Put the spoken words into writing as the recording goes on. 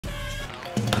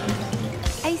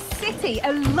city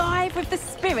alive with the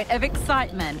spirit of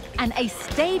excitement and a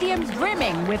stadium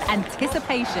brimming with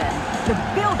anticipation. The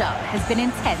build-up has been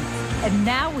intense, and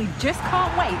now we just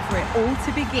can't wait for it all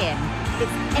to begin.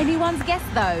 It's anyone's guess,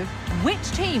 though, which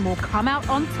team will come out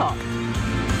on top.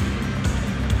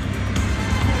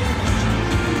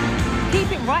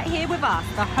 Keep it right here with us,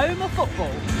 the home of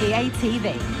football, EA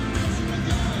TV.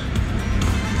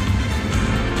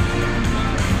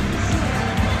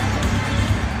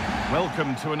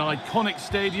 Welcome to an iconic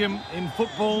stadium in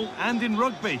football and in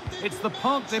rugby. It's the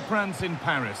Parc des Princes in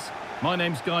Paris. My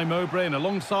name's Guy Mowbray, and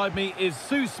alongside me is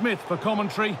Sue Smith for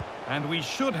commentary. And we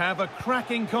should have a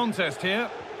cracking contest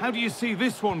here. How do you see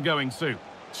this one going, Sue?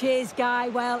 Cheers, Guy.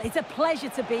 Well, it's a pleasure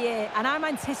to be here, and I'm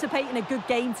anticipating a good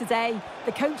game today.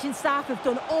 The coaching staff have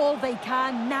done all they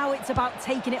can. Now it's about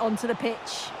taking it onto the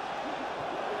pitch.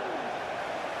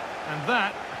 And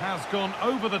that has gone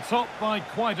over the top by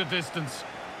quite a distance.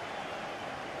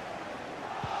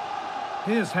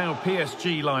 Here's how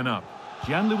PSG line up.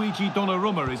 Gianluigi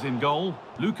Donnarumma is in goal.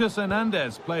 Lucas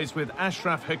Hernandez plays with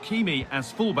Achraf Hakimi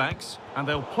as fullbacks, and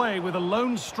they'll play with a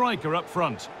lone striker up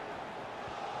front.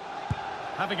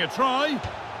 Having a try,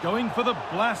 going for the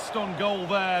blast on goal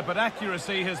there, but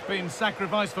accuracy has been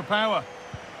sacrificed for power.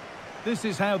 This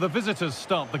is how the visitors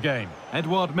start the game.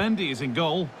 Edouard Mendy is in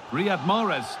goal. Riyad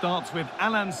Mahrez starts with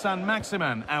Alan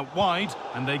Saint-Maximin out wide,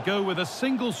 and they go with a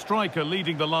single striker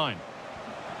leading the line.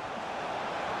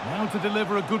 Now to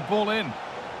deliver a good ball in.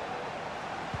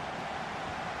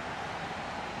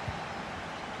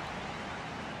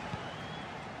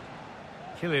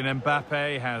 Kylian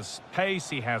Mbappe has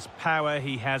pace, he has power,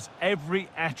 he has every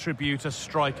attribute a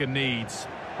striker needs.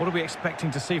 What are we expecting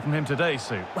to see from him today,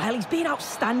 Sue? Well, he's been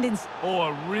outstanding. Oh,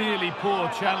 a really poor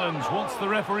challenge. What's the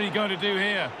referee going to do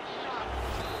here?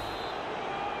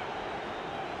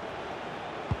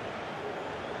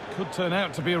 Could turn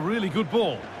out to be a really good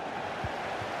ball.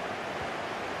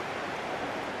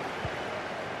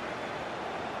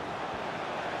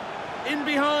 In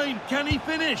behind, can he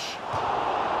finish?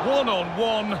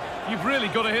 One-on-one, you've really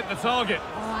got to hit the target.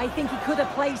 Oh, I think he could have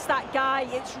placed that guy.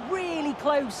 It's really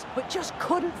close, but just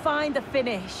couldn't find the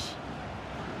finish.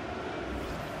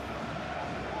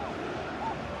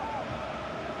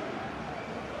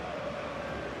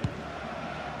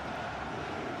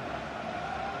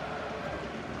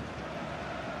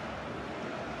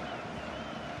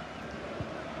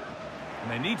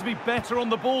 And they need to be better on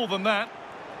the ball than that.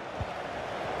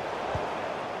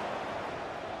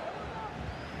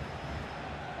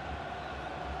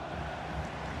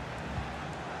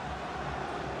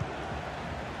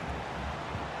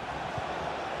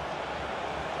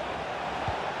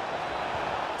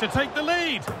 To take the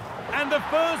lead, and the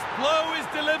first blow is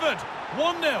delivered.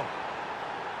 1-0.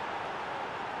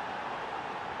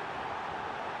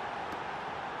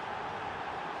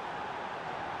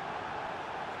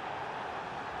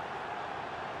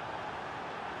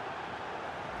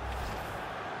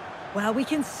 Well, we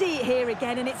can see it here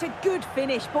again, and it's a good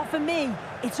finish, but for me,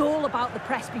 it's all about the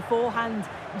press beforehand.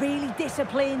 Really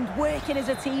disciplined, working as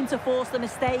a team to force the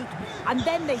mistake, and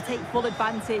then they take full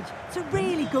advantage. It's a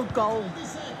really good goal.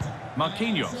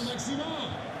 Marquinhos.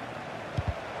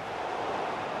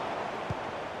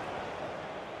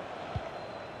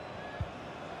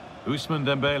 Ousmane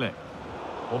Dembele.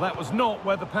 Well, that was not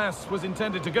where the pass was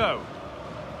intended to go.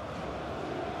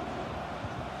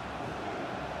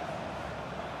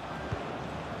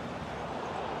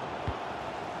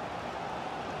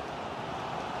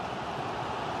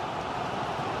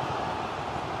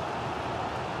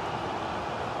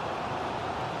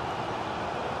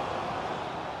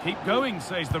 Keep going,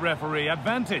 says the referee.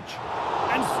 Advantage.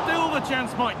 And still the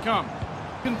chance might come.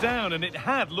 Down, and it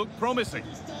had looked promising.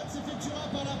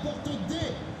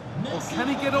 Well, can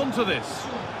he get onto this?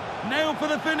 Now for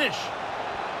the finish.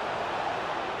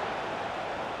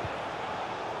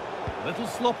 A little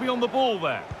sloppy on the ball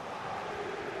there.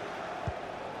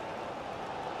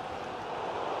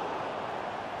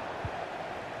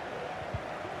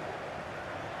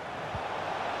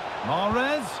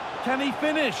 Mahrez, can he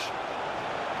finish?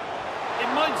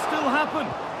 It might still happen.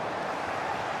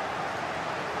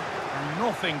 And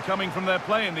nothing coming from their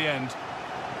play in the end.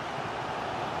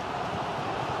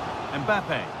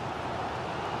 Mbappe.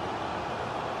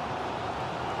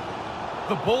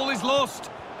 The ball is lost,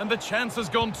 and the chance has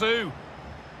gone too.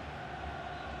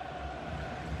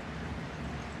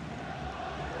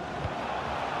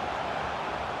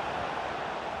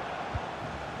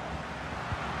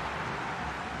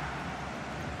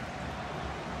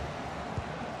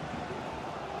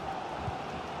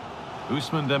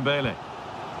 Ousmane Dembele.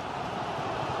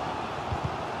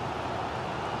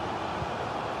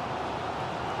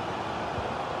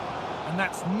 And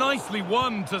that's nicely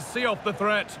won to see off the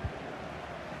threat.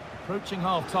 Approaching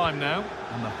half-time now,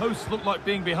 and the hosts look like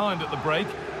being behind at the break.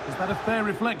 Is that a fair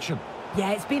reflection?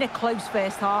 Yeah, it's been a close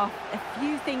first half. A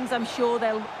few things I'm sure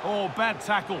they'll... Oh, bad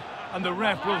tackle, and the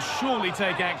ref will surely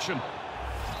take action.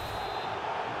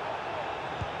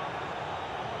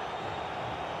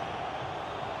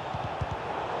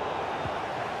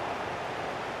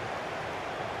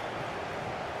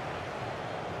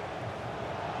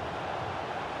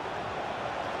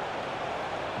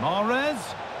 Mahrez.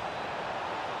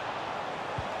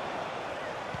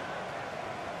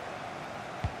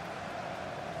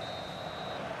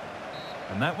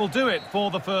 And that will do it for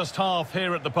the first half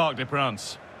here at the Parc des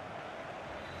Princes.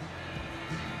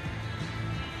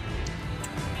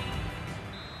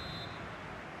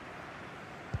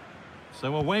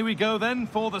 So away we go then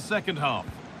for the second half.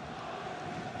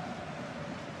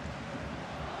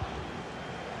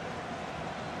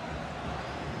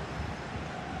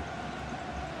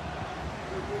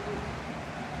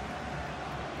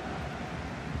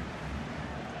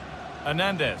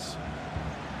 Hernandez.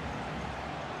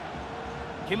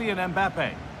 Kylian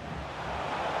Mbappe.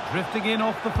 Drifting in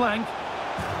off the flank.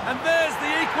 And there's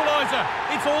the equaliser.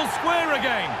 It's all square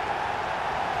again.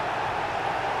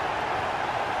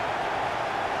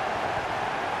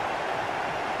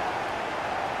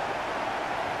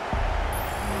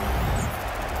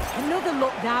 Another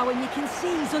look now, and you can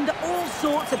see he's under all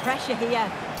sorts of pressure here.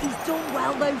 He's done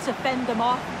well, though, to fend them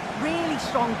off. Really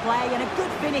strong play and a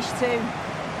good finish, too.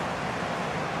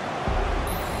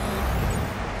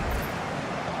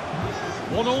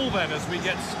 1-1 then as we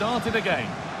get started again.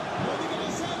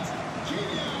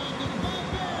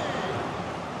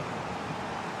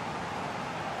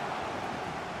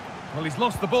 Well, he's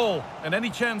lost the ball, and any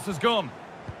chance has gone.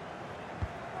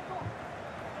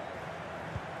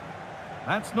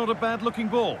 That's not a bad-looking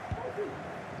ball.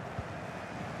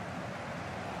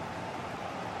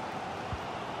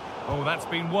 Oh, that's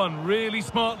been won really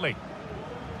smartly.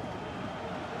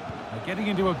 They're getting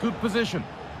into a good position.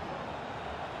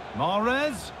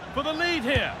 Mahrez for the lead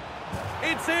here.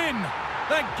 It's in.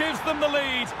 That gives them the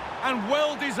lead, and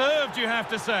well-deserved, you have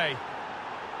to say.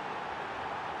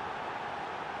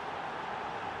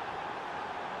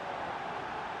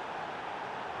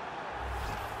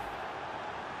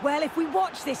 Well, if we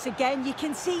watch this again, you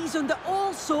can see he's under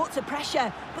all sorts of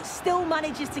pressure, but still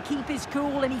manages to keep his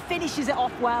cool, and he finishes it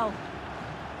off well.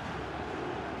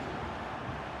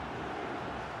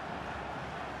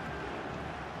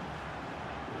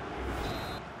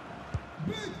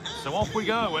 So off we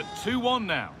go at 2-1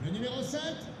 now.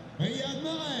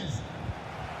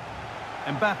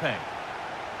 Mbappe.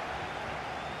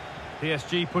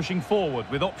 PSG pushing forward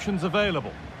with options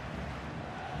available.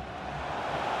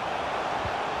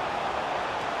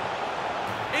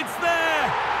 It's there!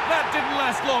 That didn't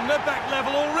last long. They're back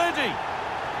level already.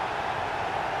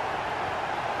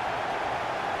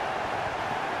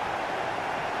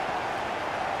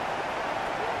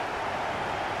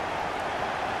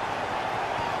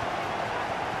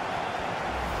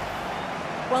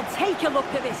 Well, take a look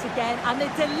at this again, and the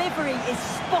delivery is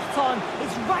spot on.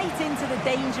 It's right into the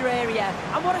danger area.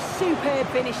 And what a superb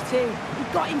finish too.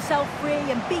 He got himself free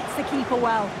and beats the keeper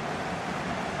well.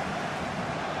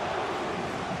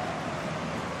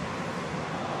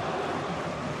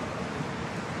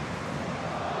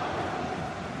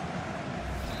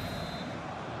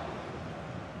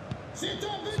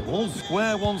 All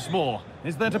square once more.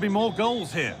 Is there to be more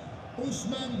goals here?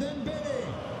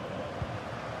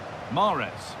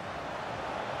 Mahrez.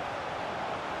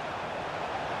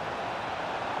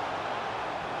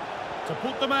 To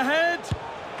put them ahead.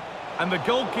 And the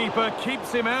goalkeeper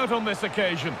keeps him out on this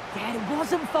occasion. Yeah, it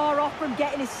wasn't far off from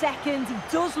getting his second. He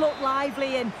does look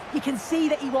lively, and you can see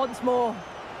that he wants more.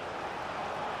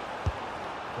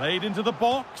 Played into the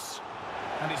box.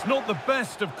 And it's not the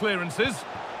best of clearances.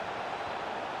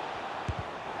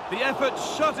 The effort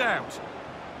shut out.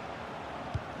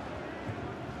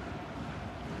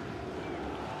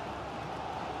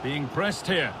 Being pressed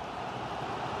here.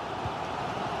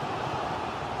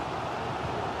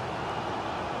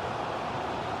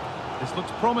 This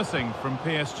looks promising from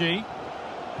PSG.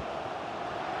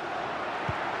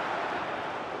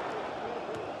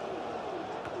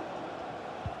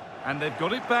 And they've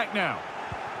got it back now.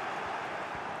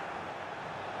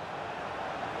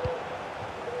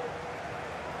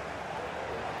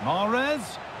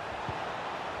 Mahrez.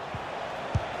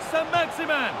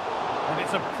 Saint-Maximin. And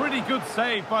it's a pretty good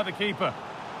save by the keeper.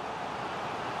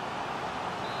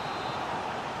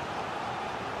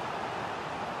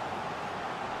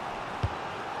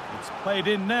 It's played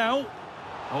in now.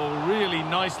 Oh, really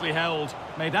nicely held.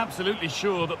 Made absolutely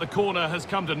sure that the corner has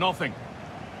come to nothing.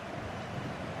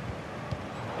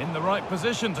 In the right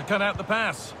position to cut out the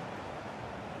pass.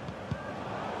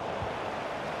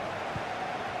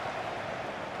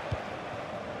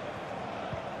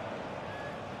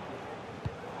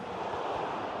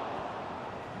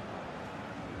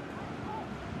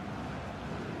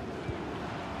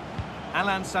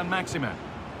 Alan San-Maximin.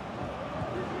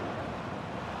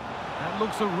 That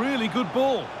looks a really good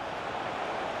ball.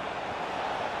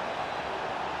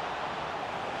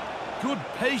 Good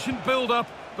patient build-up,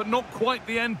 but not quite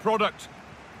the end product.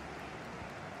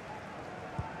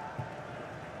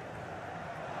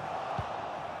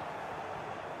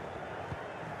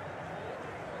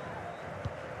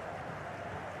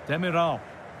 Demiral.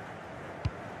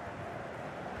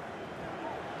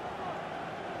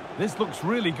 This looks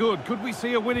really good. Could we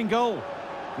see a winning goal?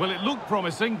 Well, it looked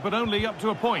promising, but only up to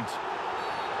a point.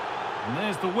 And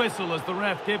there's the whistle as the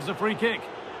ref gives a free kick.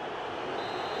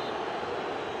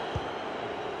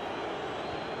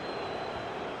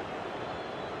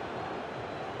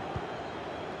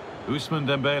 Ousmane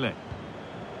Dembele.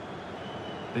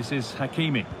 This is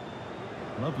Hakimi.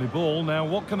 Lovely ball. Now,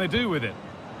 what can they do with it?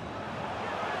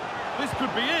 This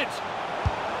could be it.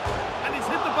 And it's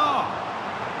hit the bar.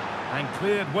 And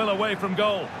cleared well away from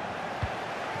goal.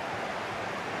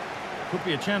 Could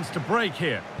be a chance to break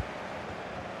here.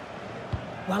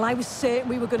 Well, I was certain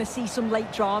we were going to see some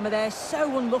late drama there.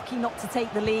 So unlucky not to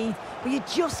take the lead. But you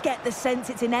just get the sense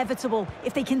it's inevitable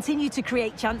if they continue to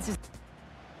create chances.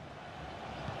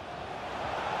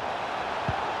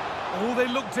 Oh, they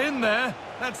looked in there.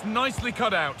 That's nicely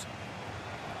cut out.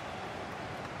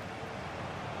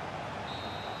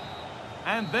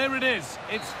 And there it is.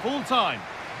 It's full time.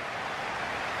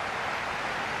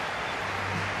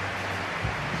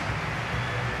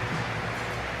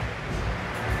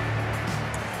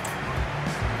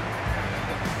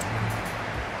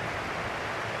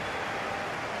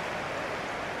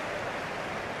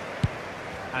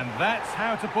 And that's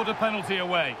how to put a penalty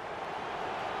away.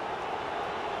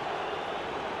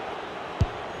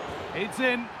 It's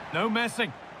in, no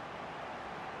messing.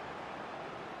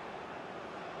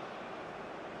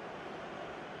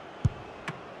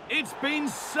 It's been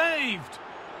saved.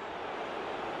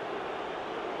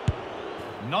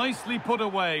 Nicely put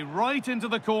away, right into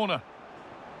the corner.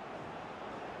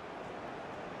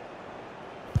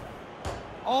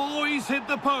 Oh, he's hit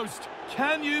the post.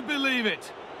 Can you believe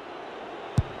it?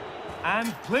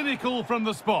 And clinical from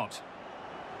the spot.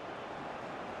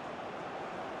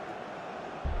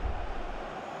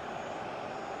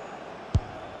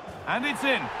 And it's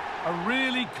in. A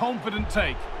really confident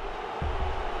take.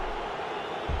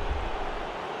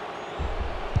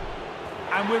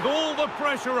 And with all the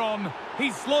pressure on,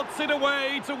 he slots it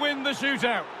away to win the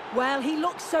shootout. Well, he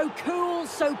looks so cool,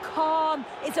 so calm.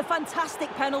 It's a fantastic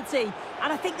penalty.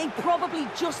 And I think they probably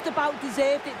just about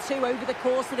deserved it too over the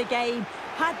course of the game.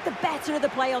 Had the better of the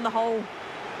play on the whole.